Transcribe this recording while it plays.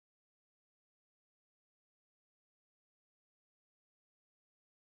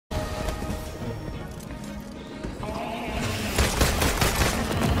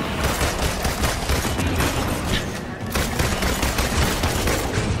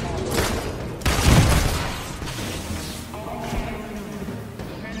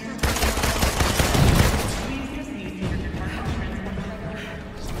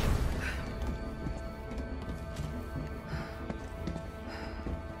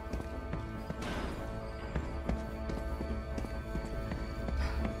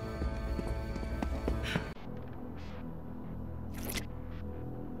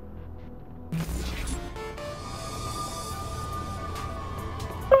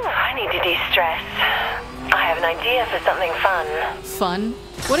need to de-stress. I have an idea for something fun. Fun?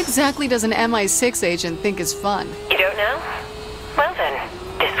 What exactly does an MI6 agent think is fun? You don't know? Well then,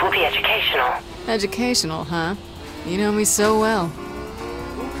 this will be educational. Educational, huh? You know me so well.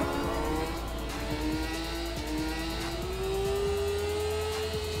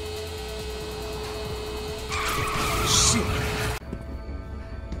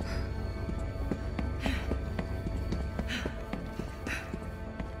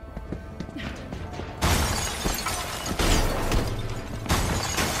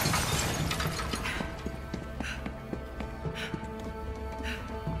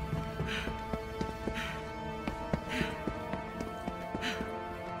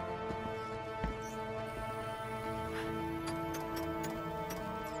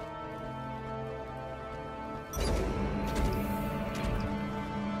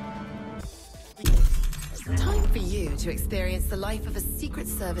 Time for you to experience the life of a Secret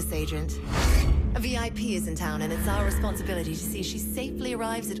Service agent. A VIP is in town, and it's our responsibility to see she safely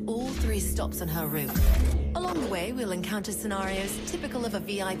arrives at all 3 stops on her route. Along the way, we'll encounter scenarios typical of a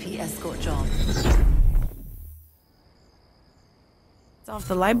VIP escort job. Off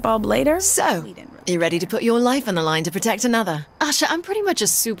the light bulb later? So, you ready to put your life on the line to protect another? Asha, I'm pretty much a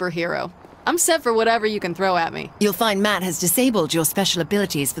superhero. I'm set for whatever you can throw at me. You'll find Matt has disabled your special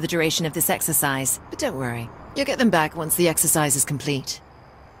abilities for the duration of this exercise. But don't worry, you'll get them back once the exercise is complete.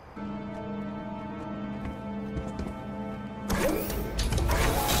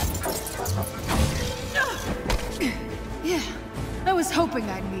 Yeah, I was hoping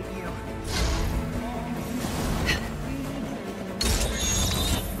I'd meet you.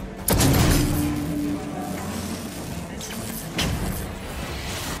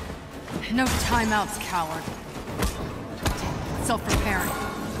 No timeouts, coward. Self-preparing.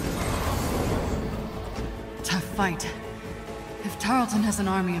 Tough fight. If Tarleton has an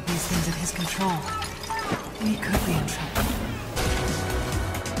army of these things at his control, we could be in trouble.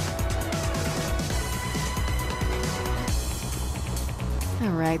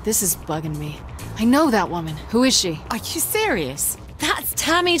 Alright, this is bugging me. I know that woman. Who is she? Are you serious? That's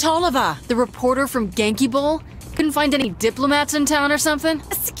Tammy Tolliver! The reporter from Genki Bowl? Couldn't find any diplomats in town or something?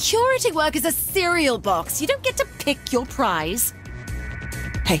 A security worker's a cereal box. You don't get to pick your prize.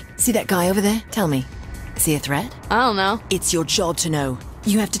 Hey, see that guy over there? Tell me, is he a threat? I don't know. It's your job to know.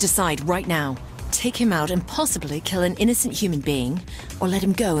 You have to decide right now. Take him out and possibly kill an innocent human being, or let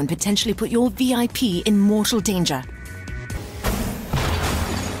him go and potentially put your VIP in mortal danger.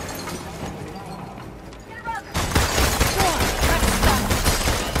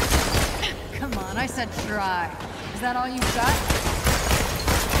 Come on, I said try. Is that all you've got?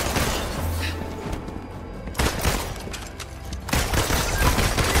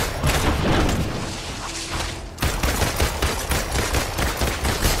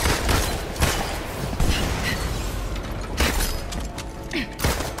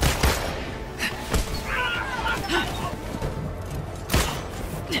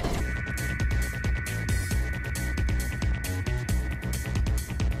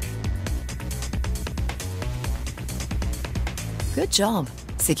 Good job.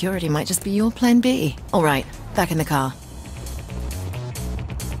 Security might just be your plan B. All right, back in the car.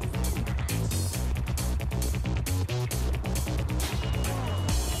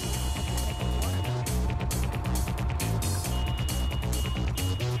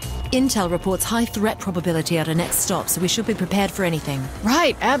 Intel reports high threat probability at our next stop, so we should be prepared for anything.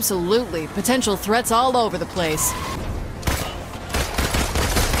 Right, absolutely. Potential threats all over the place.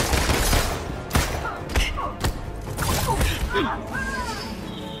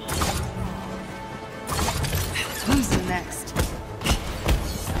 Who's next?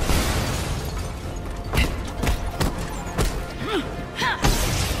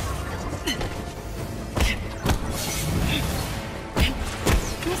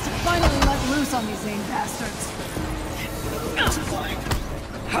 Must have finally let loose on these AIM bastards.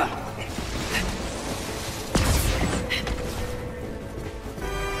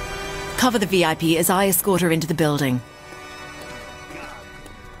 Cover the VIP as I escort her into the building.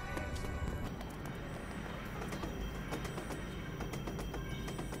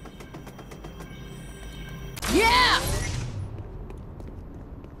 Yeah!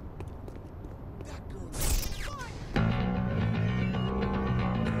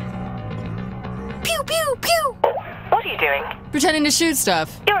 Pew, pew, pew! What are you doing? Pretending to shoot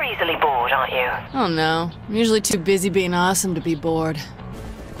stuff. You're easily bored, aren't you? Oh no. I'm usually too busy being awesome to be bored.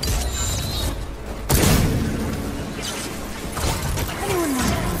 Anyone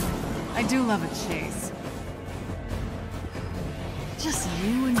wondering? I do love a chase. Just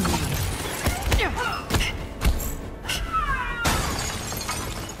you and me.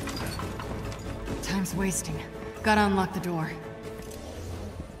 time's wasting. Gotta unlock the door.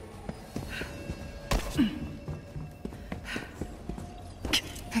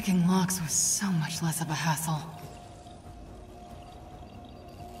 Picking locks was so much less of a hassle.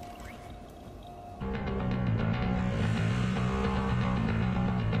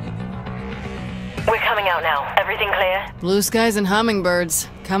 We're coming out now. Everything clear? Blue skies and hummingbirds.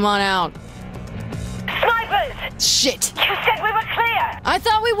 Come on out. Snipers! Shit! You said we were clear! I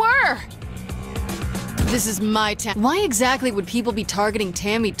thought we were! This is my town. Why exactly would people be targeting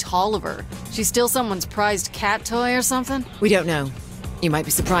Tammy Tolliver? She's still someone's prized cat toy or something? We don't know. You might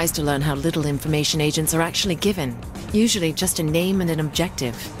be surprised to learn how little information agents are actually given. Usually just a name and an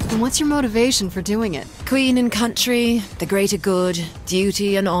objective. And what's your motivation for doing it? Queen and country, the greater good,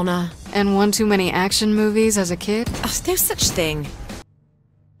 duty and honor. And one too many action movies as a kid? Oh, no such thing.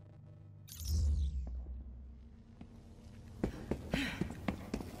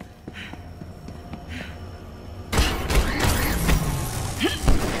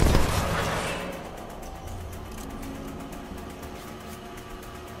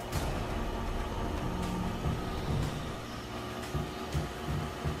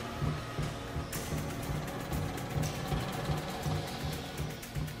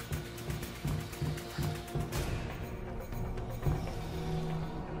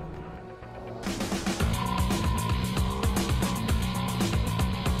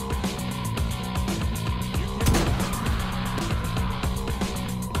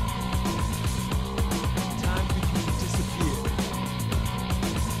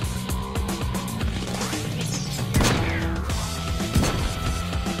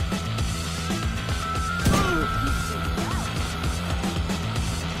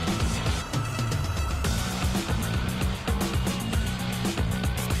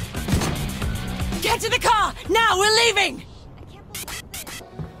 Get to the car! Now, we're leaving!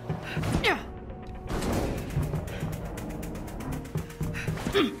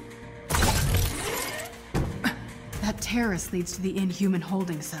 That terrace leads to the Inhuman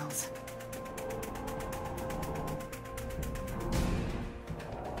holding cells.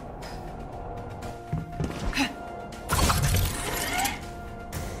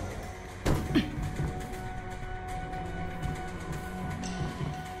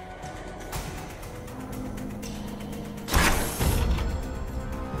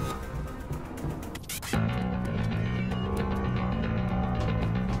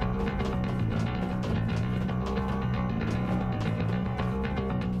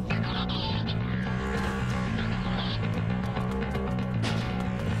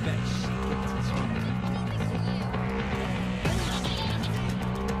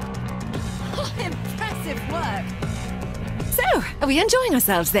 Impressive work. So, are we enjoying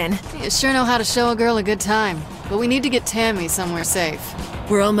ourselves then? You sure know how to show a girl a good time. But we need to get Tammy somewhere safe.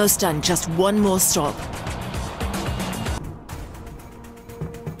 We're almost done. Just one more stop.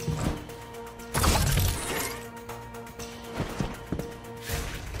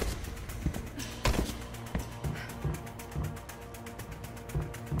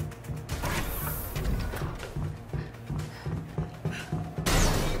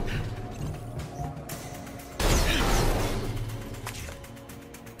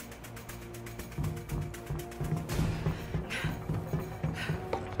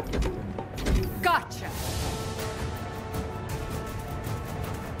 Gotcha!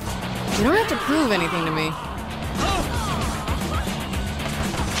 You don't have to prove anything to me.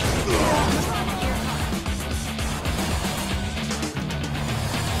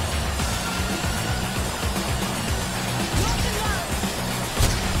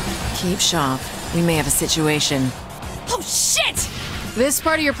 Keep sharp. We may have a situation. Oh, shit! This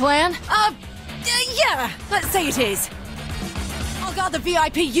part of your plan? Yeah, let's say it is. I'll guard the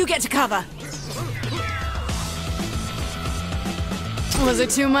VIP, you get to cover. Was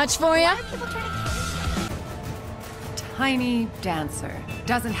it too much for you? Tiny dancer.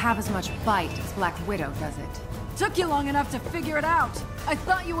 Doesn't have as much bite as Black Widow, does it? Took you long enough to figure it out. I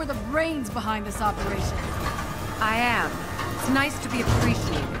thought you were the brains behind this operation. I am. It's nice to be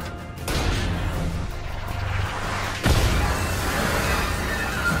appreciated.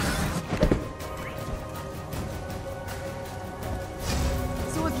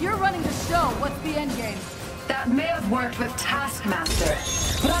 So if you're running the show, what's the end game? That may have worked with Taskmaster,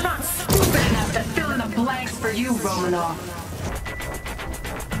 but I'm not stupid enough to fill in the blanks for you, Romanoff.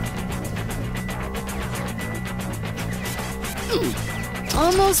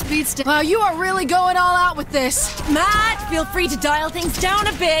 Almost beats. Wow, you are really going all out with this. Matt, feel free to dial things down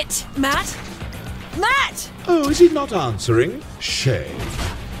a bit. Matt? Matt! Oh, is he not answering? Shame.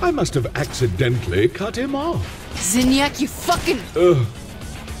 I must have accidentally cut him off. Zinyak, you fucking... Ugh.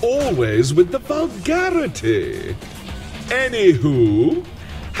 always with the vulgarity. Anywho,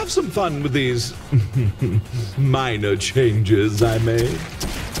 have some fun with these minor changes I made.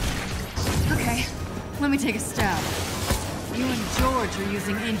 Okay, let me take a stab. You and George are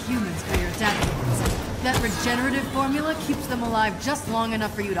using Inhumans for your adaptogens. That regenerative formula keeps them alive just long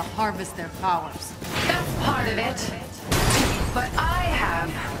enough for you to harvest their powers. That's part of it. But I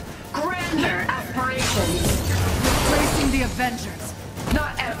have grander aspirations. Replacing the Avengers.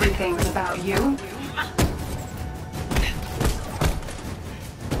 Not everything's about you.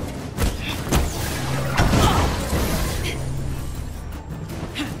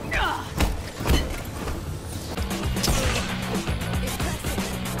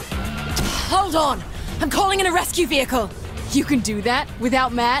 Hold on! I'm calling in a rescue vehicle! You can do that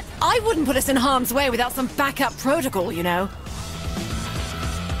without Matt? I wouldn't put us in harm's way without some backup protocol, you know?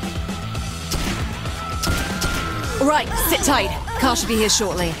 Right, sit tight. Car should be here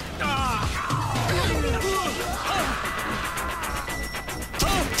shortly.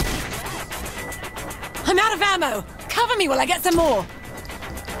 I'm out of ammo! Cover me while I get some more!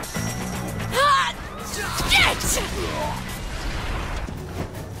 Ah! Shit!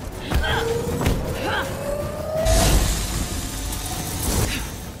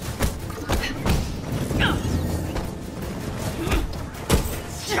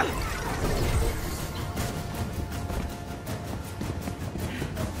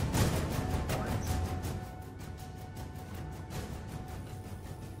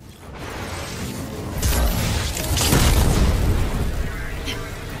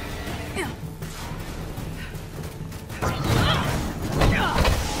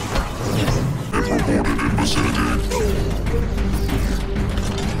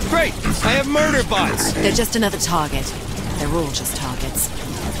 Great! I have murder bots! They're just another target. They're all just targets.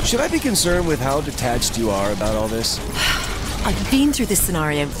 Should I be concerned with how detached you are about all this? I've been through this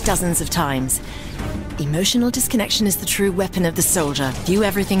scenario dozens of times. Emotional disconnection is the true weapon of the soldier. View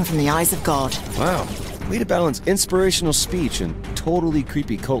everything from the eyes of God. Wow. Way to balance inspirational speech and totally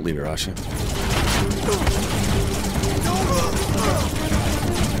creepy cult leader, Asha.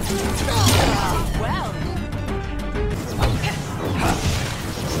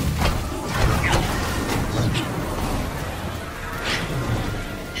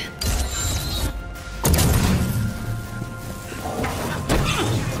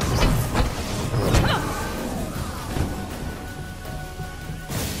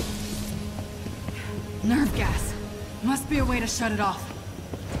 Nerve gas. Must be a way to shut it off.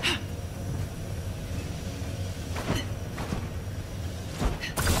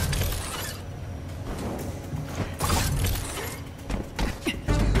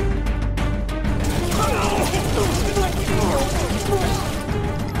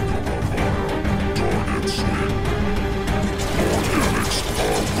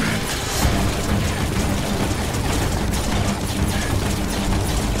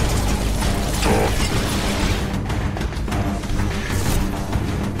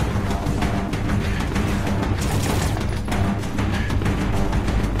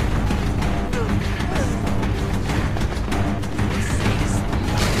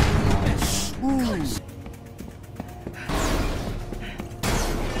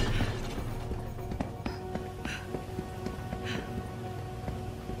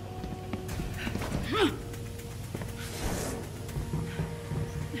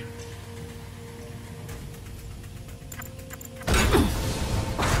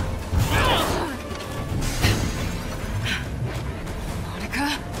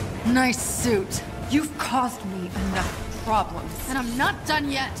 Nice suit. You've caused me enough problems. And I'm not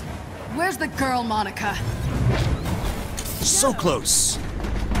done yet. Where's the girl, Monica? So close.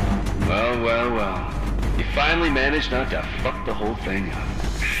 Well, well, well. You finally managed not to fuck the whole thing up.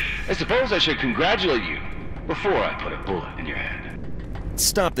 I suppose I should congratulate you before I put a bullet in your head.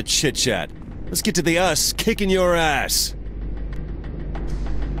 Stop the chit-chat. Let's get to the us kicking your ass.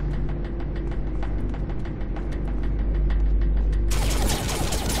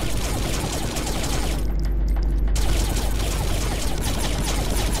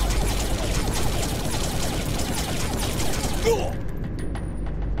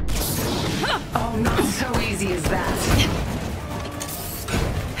 Oh, not so easy as that.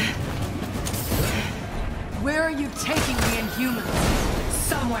 Where are you taking the Inhumans?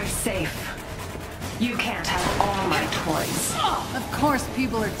 Somewhere safe. You can't have all my toys. Of course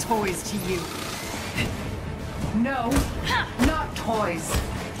people are toys to you. No, not toys.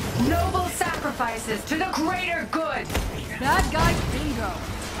 Noble sacrifices to the greater good. Bad guy bingo.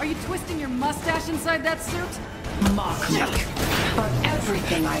 Are you twisting your mustache inside that suit? Mock me. But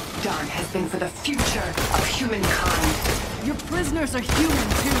everything I've done has been for the future of humankind. Your prisoners are human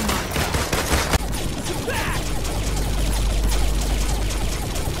too, Monica.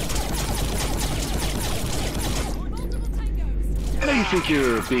 I know you think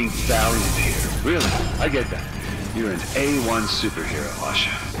you're being valiant here. Really, I get that. You're an A1 superhero,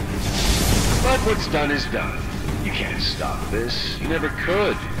 Asha. But what's done is done. You can't stop this. You never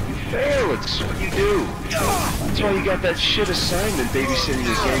could. You fail, it's what you do. That's why you got that shit assignment babysitting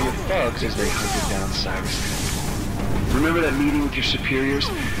a gang of thugs as they hunted down Cyrus. Remember that meeting with your superiors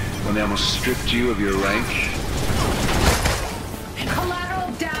when they almost stripped you of your rank? Collateral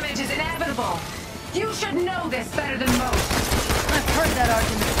damage is inevitable. You should know this better than most. I've heard that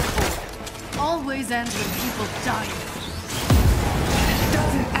argument before. Always ends with people dying.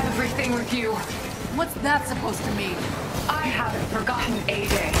 Doesn't everything with you? What's that supposed to mean? I haven't forgotten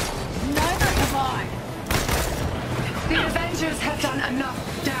A-Day. Neither have I. The Avengers have done enough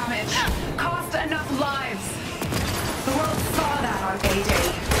damage, cost enough lives. The world saw that on A-Day.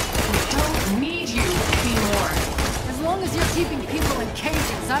 We don't need you anymore. As long as you're keeping people in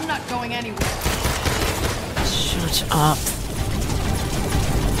cages, I'm not going anywhere. Shut up.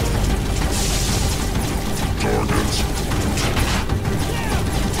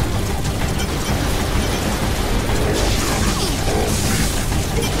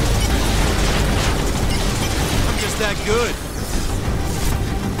 I'm just that good.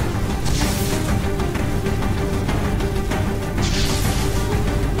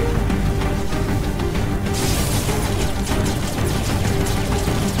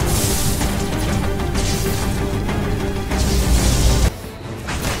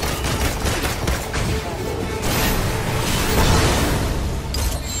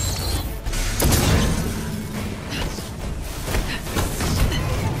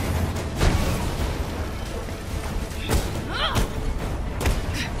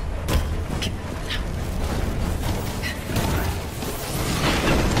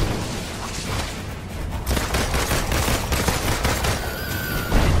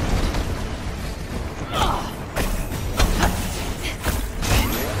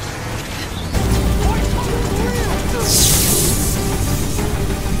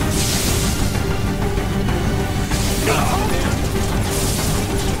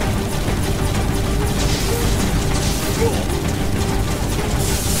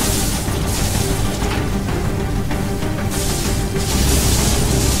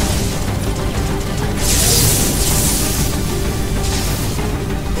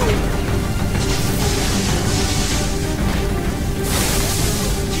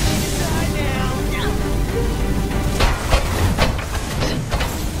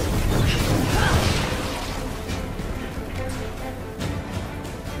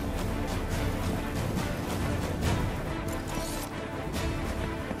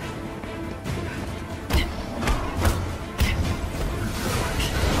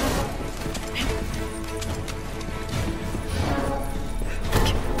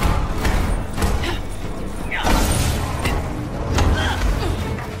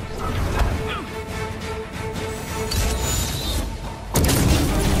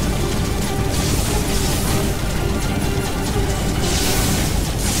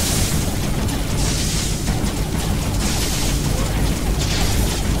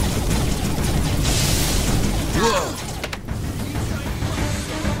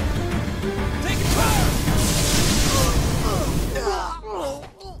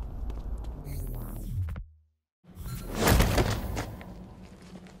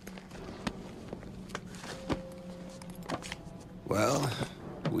 Well,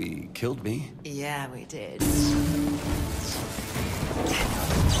 we killed me. Yeah, we did.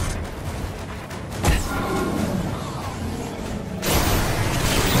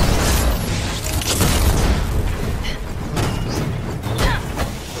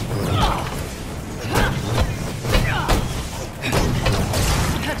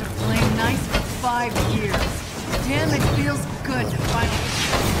 Had to play nice for 5 years. Damn, it feels good to finally...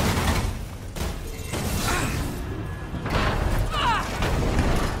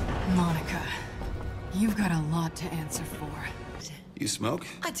 Monica, you've got a lot to answer for. You smoke?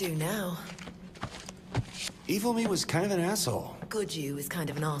 I do now. Evil me was kind of an asshole. Good you is kind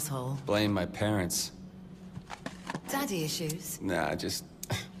of an asshole. Blame my parents. Daddy issues. Nah, just...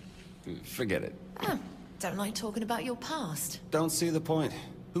 forget it. Oh, don't like talking about your past. Don't see the point.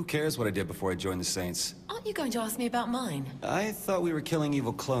 Who cares what I did before I joined the Saints? Aren't you going to ask me about mine? I thought we were killing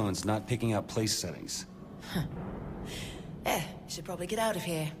evil clones, not picking out place settings. Should probably get out of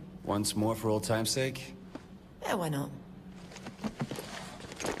here. Once more for old time's sake? Yeah, why not?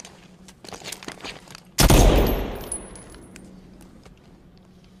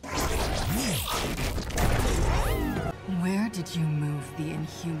 Where did you move the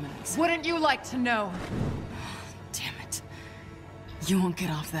Inhumans? Wouldn't you like to know? Damn it. You won't get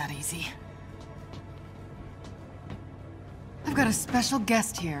off that easy. I've got a special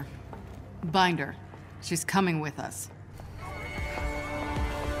guest here. Binder. She's coming with us.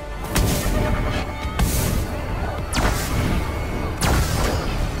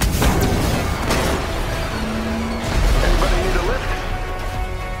 Anybody need a lift?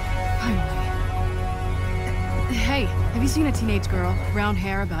 Finally. Hey, have you seen a teenage girl? Brown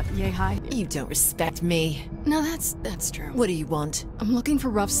hair, about yay high? You don't respect me. No, that's true. What do you want? I'm looking for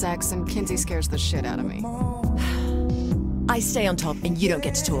rough sex, and Kinsey scares the shit out of me. I stay on top and you don't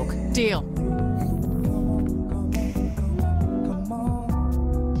get to talk. Deal.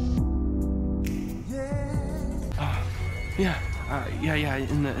 Yeah,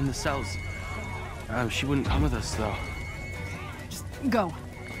 in the cells. She wouldn't come with us, though. Just go.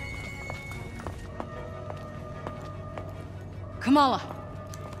 Kamala.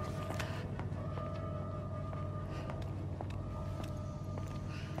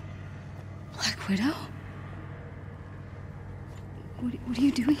 Black Widow? What are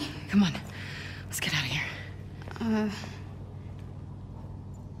you doing? Come on. Let's get out of here.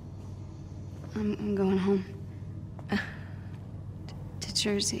 I'm going home. To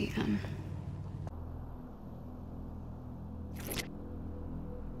Jersey,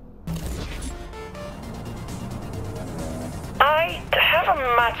 I have a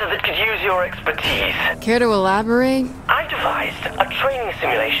matter that could use your expertise. Care to elaborate? I devised a training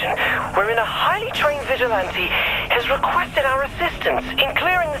simulation wherein a highly trained vigilante has requested our assistance in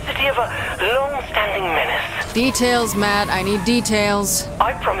clearing the city of a long-standing menace. Details, Matt. I need details.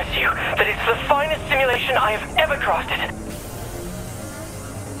 I promise you that it's the finest simulation I have ever crafted.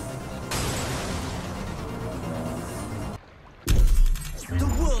 The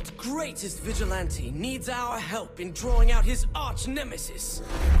world's greatest vigilante needs our help in drawing out his arch-nemesis.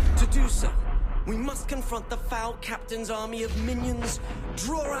 To do so, we must confront the foul captain's army of minions,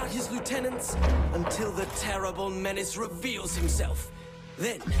 draw out his lieutenants, until the terrible menace reveals himself.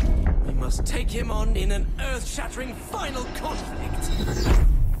 Then, we must take him on in an earth-shattering final conflict.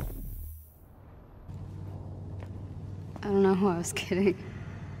 I don't know who I was kidding.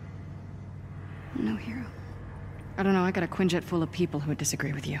 No hero. I don't know, I got a Quinjet full of people who would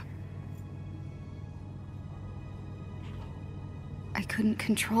disagree with you. I couldn't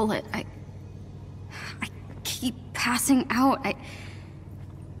control it. I keep passing out. I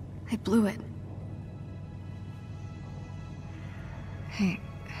blew it. Hey.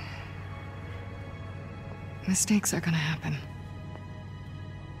 Mistakes are gonna happen.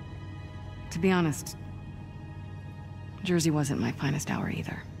 To be honest, Jersey wasn't my finest hour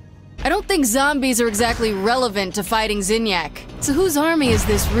either. I don't think zombies are exactly relevant to fighting Zinyak. So whose army is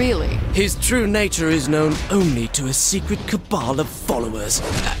this really? His true nature is known only to a secret cabal of followers.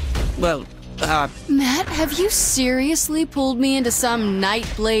 Matt, have you seriously pulled me into some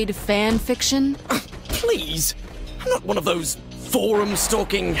Nightblade fan fiction? Please! I'm not one of those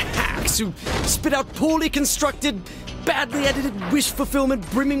forum-stalking hacks who spit out poorly constructed, badly edited wish fulfillment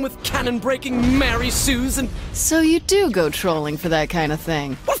brimming with cannon-breaking Mary Sues and... So you do go trolling for that kind of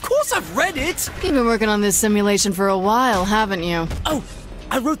thing? Of course I've read it! You've been working on this simulation for a while, haven't you? Oh,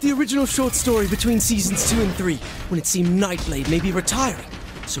 I wrote the original short story between seasons 2 and 3, when it seemed Nightblade may be retiring.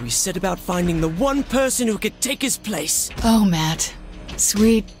 So we set about finding the one person who could take his place. Oh, Matt.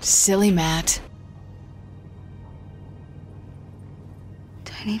 Sweet, silly Matt.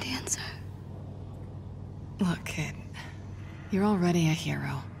 Tiny Dancer. Look, kid. You're already a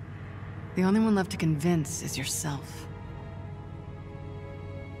hero. The only one left to convince is yourself.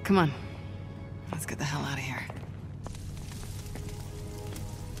 Come on. Let's get the hell out of here.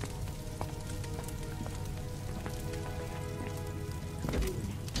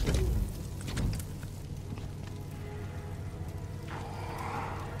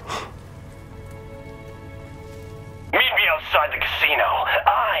 Meet me outside the casino.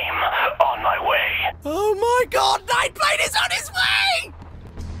 I'm on my way. Oh my god, Nightblade is on his way!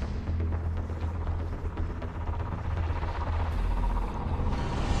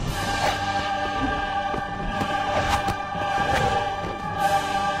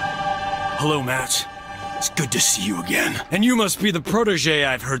 Hello, Matt. It's good to see you again. And you must be the protege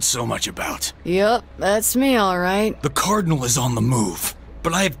I've heard so much about. Yup, that's me, all right. The Cardinal is on the move,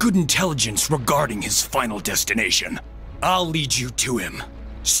 but I have good intelligence regarding his final destination. I'll lead you to him.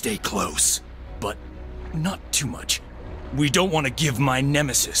 Stay close, but not too much. We don't want to give my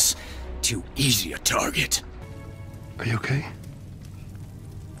nemesis too easy a target. Are you okay?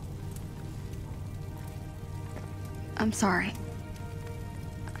 I'm sorry.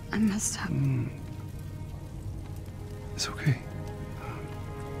 I messed up. It's okay.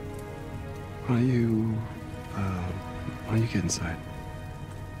 Why don't you get inside?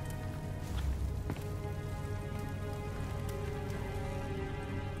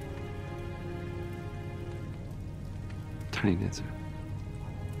 Tiny Dancer.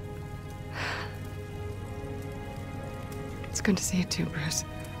 It's good to see you too, Bruce.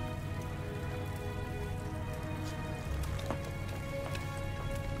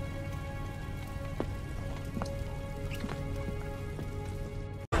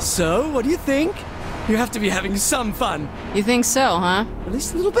 So, what do you think? You have to be having some fun. You think so, huh? At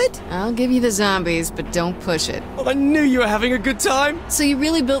least a little bit? I'll give you the zombies, but don't push it. Well, I knew you were having a good time. So you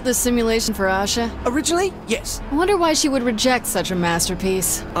really built this simulation for Asha? Originally, yes. I wonder why she would reject such a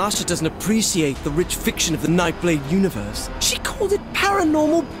masterpiece. Asha doesn't appreciate the rich fiction of the Nightblade universe. She called it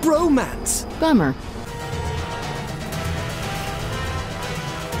paranormal bromance. Bummer.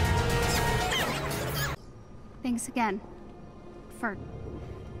 Thanks again. For...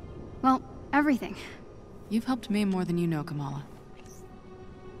 well, everything. You've helped me more than you know, Kamala.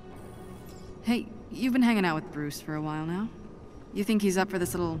 Hey, you've been hanging out with Bruce for a while now. You think he's up for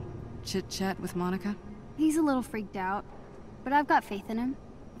this little chit-chat with Monica? He's a little freaked out, but I've got faith in him.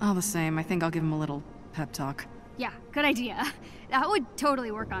 All the same, I think I'll give him a little pep talk. Yeah, good idea. That would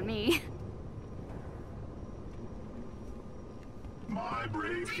totally work on me. My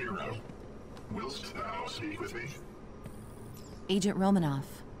brave hero, willst thou speak with me? Agent Romanoff.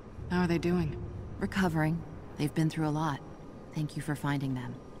 How are they doing? Recovering. They've been through a lot. Thank you for finding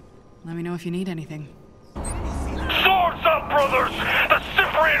them. Let me know if you need anything. Swords up, brothers! The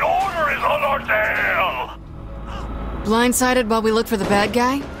Cyprian Order is on our tail! Blindsided while we look for the bad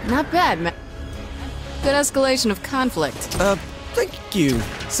guy? Not bad, man. Good escalation of conflict. Thank you.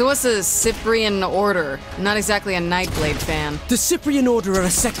 So what's the Cyprian Order? Not exactly a Nightblade fan. The Cyprian Order are a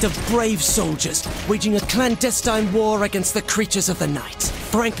sect of brave soldiers, waging a clandestine war against the creatures of the night.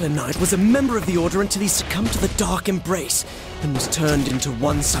 Franklin Knight was a member of the Order until he succumbed to the Dark Embrace, and was turned into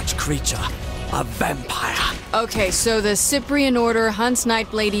one such creature, a vampire. Okay, so the Cyprian Order hunts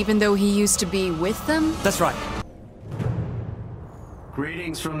Nightblade even though he used to be with them? That's right.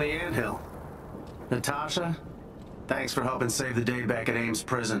 Greetings from the Anthill. Nat-Asha, thanks for helping save the day back at Ames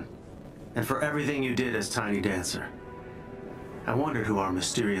Prison, and for everything you did as Tiny Dancer. I wondered who our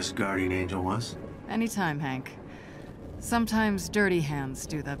mysterious guardian angel was. Anytime, Hank. Sometimes dirty hands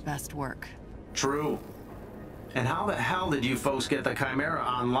do the best work. True. And how the hell did you folks get the Chimera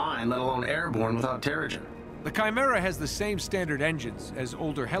online, let alone airborne, without Terrigen? The Chimera has the same standard engines as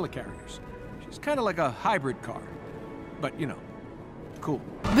older helicarriers. She's kind of like a hybrid car. But, you know, cool.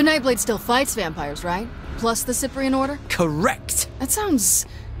 But Nightblade still fights vampires, right? Plus the Cyprian Order? Correct. That sounds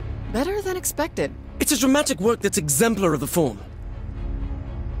better than expected. It's a dramatic work that's exemplar of the form.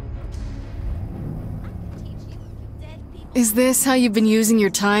 Is this how you've been using your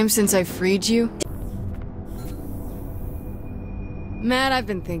time since I freed you? Matt, I've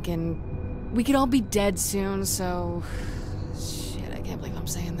been thinking, we could all be dead soon, so... Shit, I can't believe I'm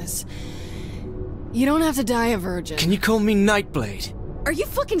saying this. You don't have to die a virgin. Can you call me Nightblade? Are you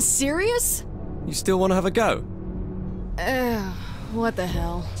fucking serious? You still want to have a go? What the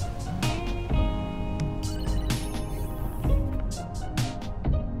hell?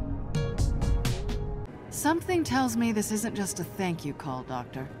 Something tells me this isn't just a thank you call,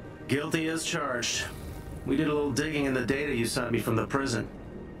 Doctor. Guilty as charged. We did a little digging in the data you sent me from the prison.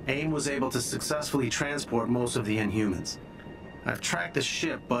 AIM was able to successfully transport most of the Inhumans. I've tracked the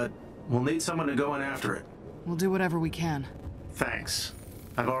ship, but we'll need someone to go in after it. We'll do whatever we can. Thanks.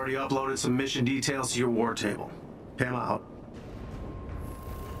 I've already uploaded some mission details to your war table. Pam out.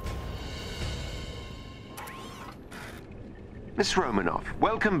 Miss Romanoff,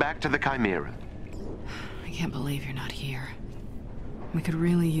 welcome back to the Chimera. I can't believe you're not here. We could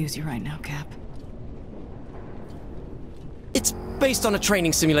really use you right now, Cap. It's based on a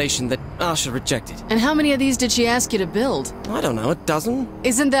training simulation that Asha rejected. And how many of these did she ask you to build? I don't know, a dozen?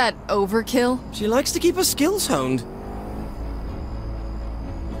 Isn't that overkill? She likes to keep her skills honed.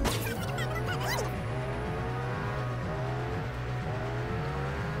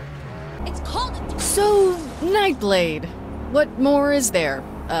 It's called... So, Nightblade. What more is there?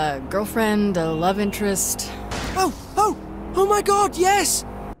 A girlfriend, a love interest? Oh my god, yes!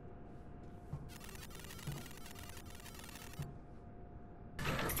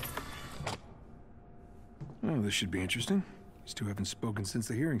 Oh, this should be interesting. These two haven't spoken since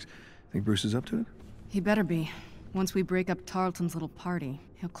the hearings. Think Bruce is up to it? He better be. Once we break up Tarleton's little party,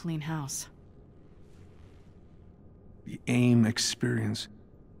 he'll clean house. The AIM experience.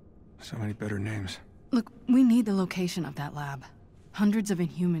 So many better names. Look, we need the location of that lab. Hundreds of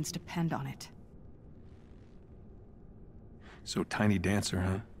Inhumans depend on it. So Tiny Dancer,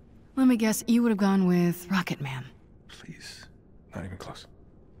 huh? Let me guess, you would have gone with Rocket Man. Please. Not even close.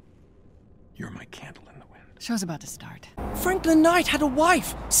 You're my candle in the wind. Show's about to start. Franklin Knight had a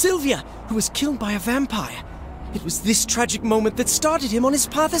wife, Sylvia, who was killed by a vampire. It was this tragic moment that started him on his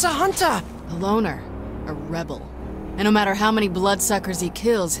path as a hunter. A loner. A rebel. And no matter how many bloodsuckers he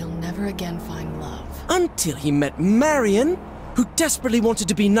kills, he'll never again find love. Until he met Marion, who desperately wanted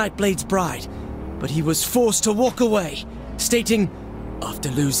to be Nightblade's bride. But he was forced to walk away, stating, "After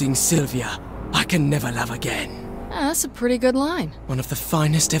losing Sylvia, I can never love again." That's a pretty good line. One of the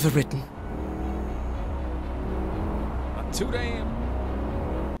finest ever written. Not too damn.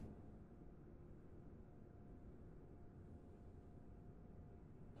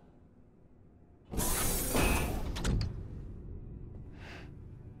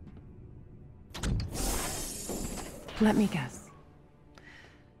 Let me guess.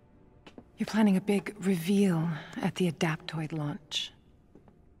 You're planning a big reveal at the Adaptoid launch.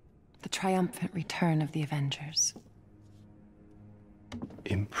 The triumphant return of the Avengers.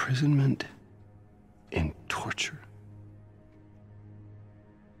 Imprisonment and torture.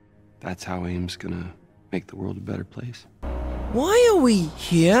 That's how AIM's gonna make the world a better place. Why are we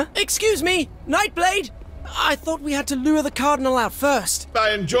here? Excuse me, Nightblade! I thought we had to lure the Cardinal out first.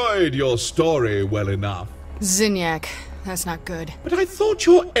 I enjoyed your story well enough. Zinyak. That's not good. But I thought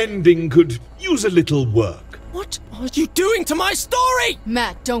your ending could use a little work. What are you doing to my story?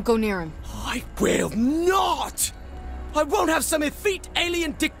 Matt, don't go near him. I will not! I won't have some effete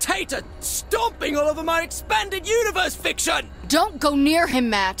alien dictator stomping all over my expanded universe fiction! Don't go near him,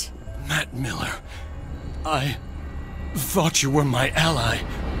 Matt! Matt Miller, I thought you were my ally.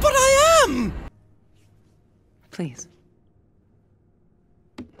 But I am! Please.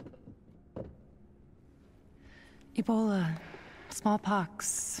 Ebola,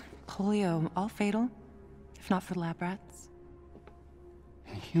 smallpox, polio, all fatal, if not for lab rats.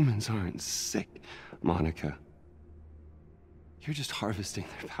 Humans aren't sick, Monica. You're just harvesting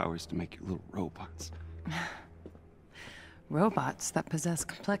their powers to make your little robots. Robots that possess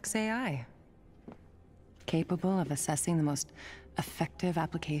complex AI. Capable of assessing the most effective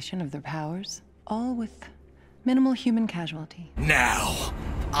application of their powers, all with minimal human casualty. Now,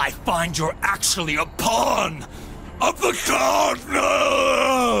 I find you're actually a pawn of the Cardinal!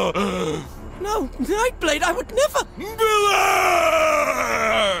 No, Nightblade, I would never! Miller!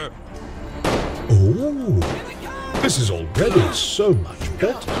 Oh, this is already so much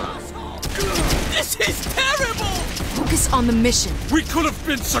better. This is terrible! Focus on the mission. We could have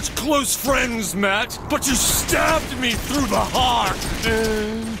been such close friends, Matt, but you stabbed me through the heart.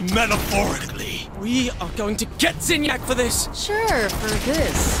 Metaphorically. We are going to get Zinyak for this! Sure, for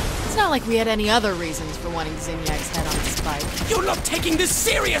this. It's not like we had any other reasons for wanting Zinyak's head on a spike. You're not taking this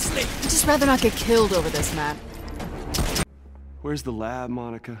seriously! I'd just rather not get killed over this, Matt. Where's the lab,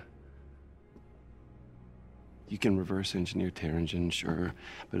 Monica? You can reverse engineer Terrigen, sure,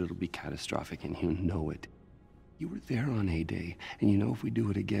 but it'll be catastrophic and you know it. You were there on A-Day, and you know if we do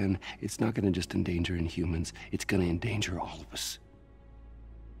it again, it's not gonna just endanger Inhumans, it's gonna endanger all of us.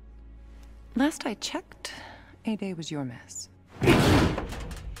 Last I checked, A-Day was your mess.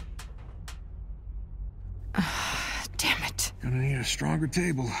 Damn it. Gonna need a stronger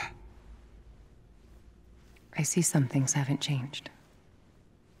table. I see some things haven't changed.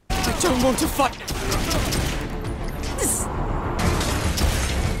 I don't want to fight!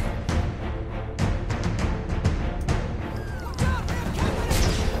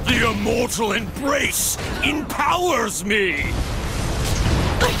 The immortal embrace empowers me!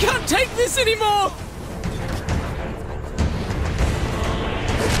 I can't take this anymore!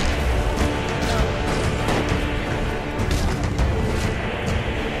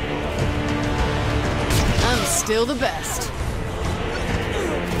 I'm still the best.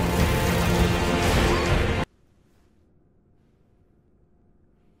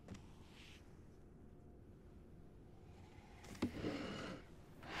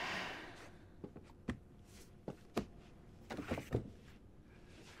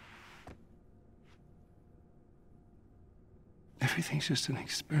 Everything's just an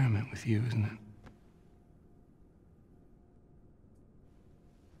experiment with you, isn't it?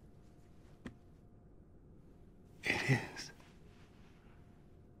 It is.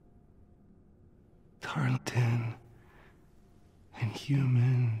 Tarleton and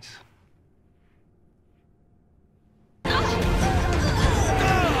humans.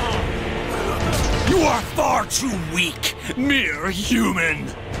 You are far too weak, mere human!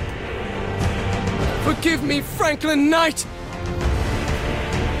 Forgive me, Franklin Knight!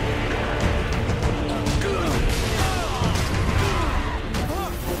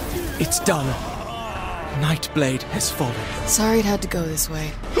 It's done. Nightblade has fallen. Sorry it had to go this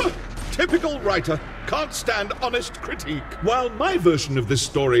way. Typical writer. Can't stand honest critique. While my version of this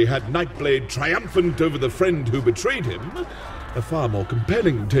story had Nightblade triumphant over the friend who betrayed him, a far more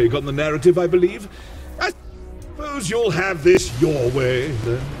compelling take on the narrative, I believe. I suppose you'll have this your way,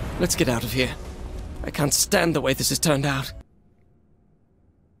 then. Let's get out of here. I can't stand the way this has turned out.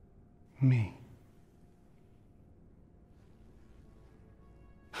 Me.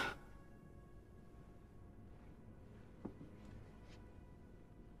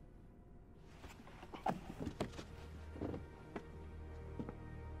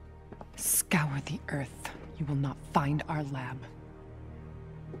 Scour the Earth. You will not find our lab.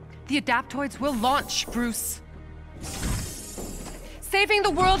 The Adaptoids will launch, Bruce. Saving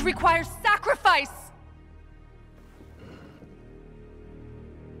the world requires sacrifice!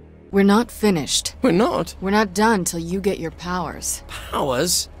 We're not finished. We're not? We're not done till you get your powers.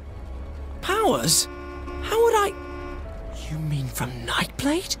 Powers? Powers? How would I... You mean from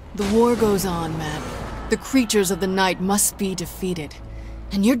Nightblade? The war goes on, Matt. The creatures of the night must be defeated.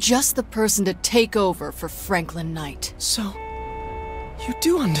 And you're just the person to take over for Franklin Knight. So, you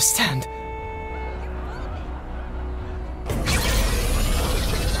do understand.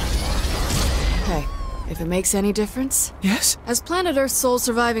 Hey, if it makes any difference? Yes? As Planet Earth's sole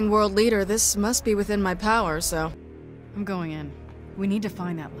surviving world leader, this must be within my power, so... I'm going in. We need to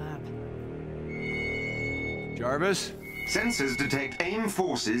find that lab. Jarvis? Sensors detect AIM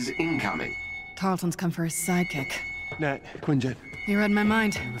forces incoming. Carlton's come for his sidekick. Nat, Quinjet. You read my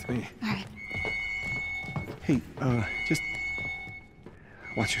mind. Stay with me. Alright. Hey, just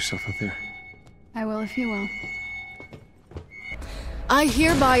watch yourself out there. I will if you will. I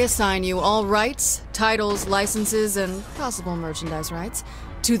hereby assign you all rights, titles, licenses, and possible merchandise rights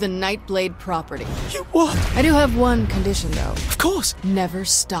to the Nightblade property. You what? I do have one condition, though. Of course. Never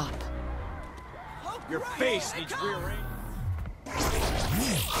stop. Your face needs rearranging.